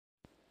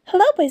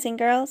Hello, boys and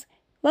girls.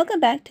 Welcome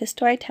back to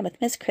Storytime with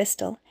Miss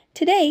Crystal.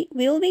 Today,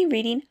 we will be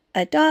reading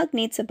A Dog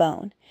Needs a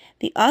Bone.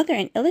 The author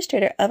and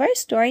illustrator of our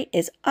story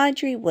is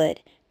Audrey Wood.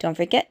 Don't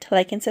forget to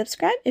like and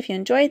subscribe if you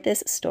enjoyed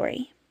this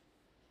story.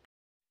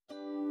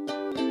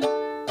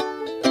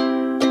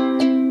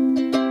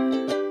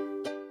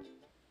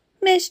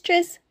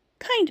 Mistress,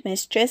 kind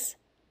mistress,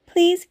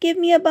 please give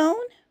me a bone,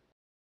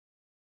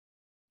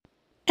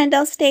 and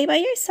I'll stay by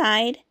your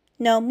side.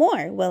 No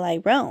more will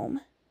I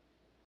roam.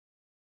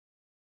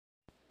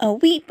 A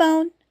wheat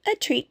bone, a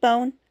treat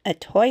bone, a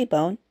toy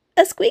bone,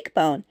 a squeak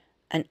bone,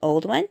 an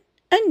old one,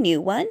 a new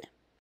one.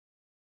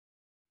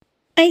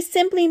 I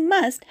simply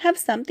must have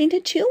something to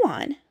chew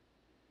on.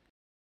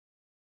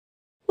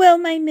 Will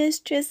my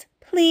mistress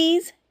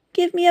please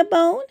give me a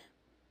bone?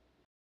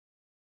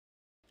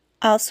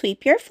 I'll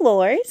sweep your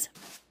floors.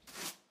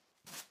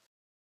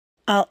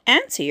 I'll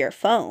answer your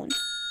phone.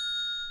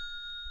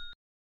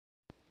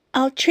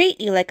 I'll treat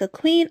you like a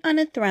queen on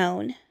a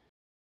throne.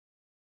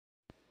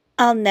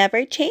 I'll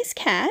never chase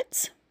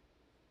cats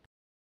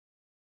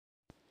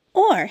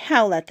or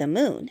howl at the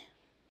moon,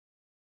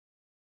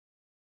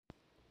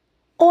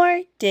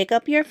 or dig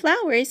up your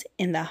flowers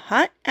in the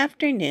hot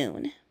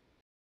afternoon,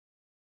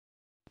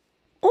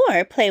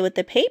 or play with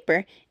the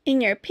paper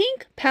in your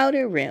pink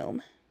powder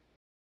room.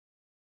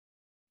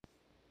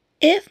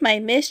 If my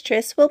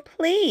mistress will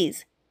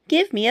please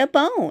give me a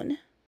bone.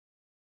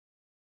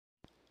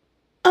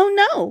 Oh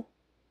no,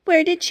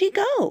 where did she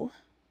go?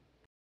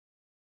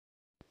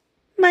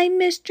 My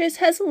mistress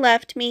has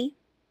left me.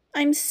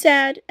 I'm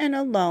sad and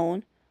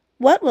alone.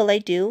 What will I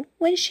do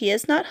when she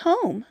is not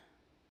home?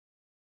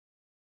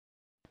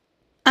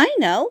 I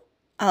know.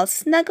 I'll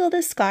snuggle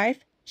the scarf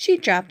she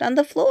dropped on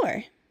the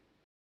floor.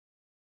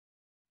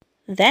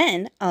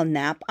 Then I'll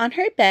nap on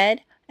her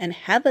bed and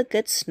have a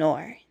good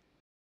snore.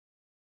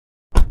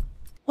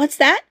 What's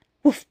that?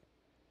 Woof!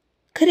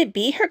 Could it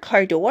be her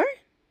car door?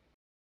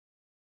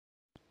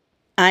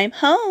 I'm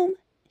home,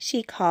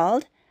 she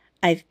called.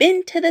 I've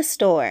been to the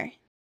store.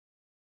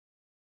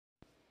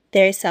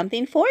 There's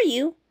something for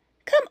you.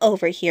 Come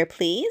over here,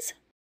 please.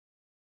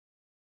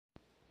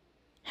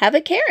 Have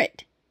a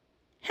carrot.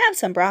 Have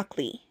some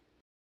broccoli.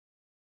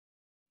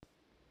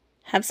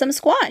 Have some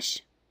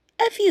squash.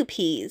 A few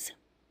peas.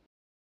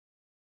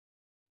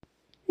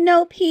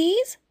 No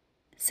peas?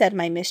 Said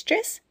my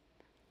mistress.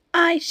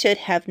 I should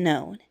have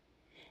known.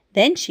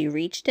 Then she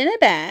reached in a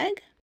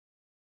bag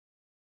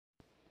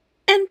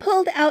and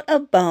pulled out a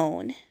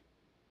bone.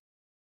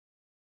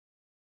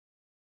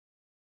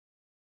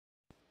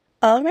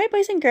 All right,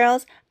 boys and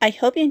girls, I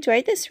hope you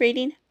enjoyed this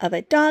reading of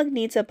A Dog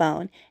Needs a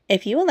Bone.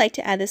 If you would like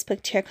to add this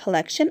book to your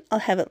collection, I'll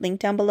have it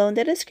linked down below in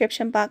the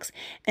description box.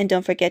 And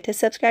don't forget to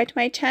subscribe to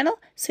my channel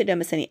so you don't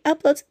miss any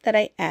uploads that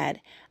I add.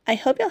 I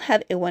hope you'll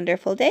have a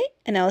wonderful day,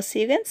 and I will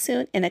see you again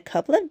soon in a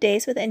couple of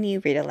days with a new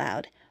read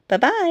aloud.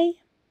 Bye-bye!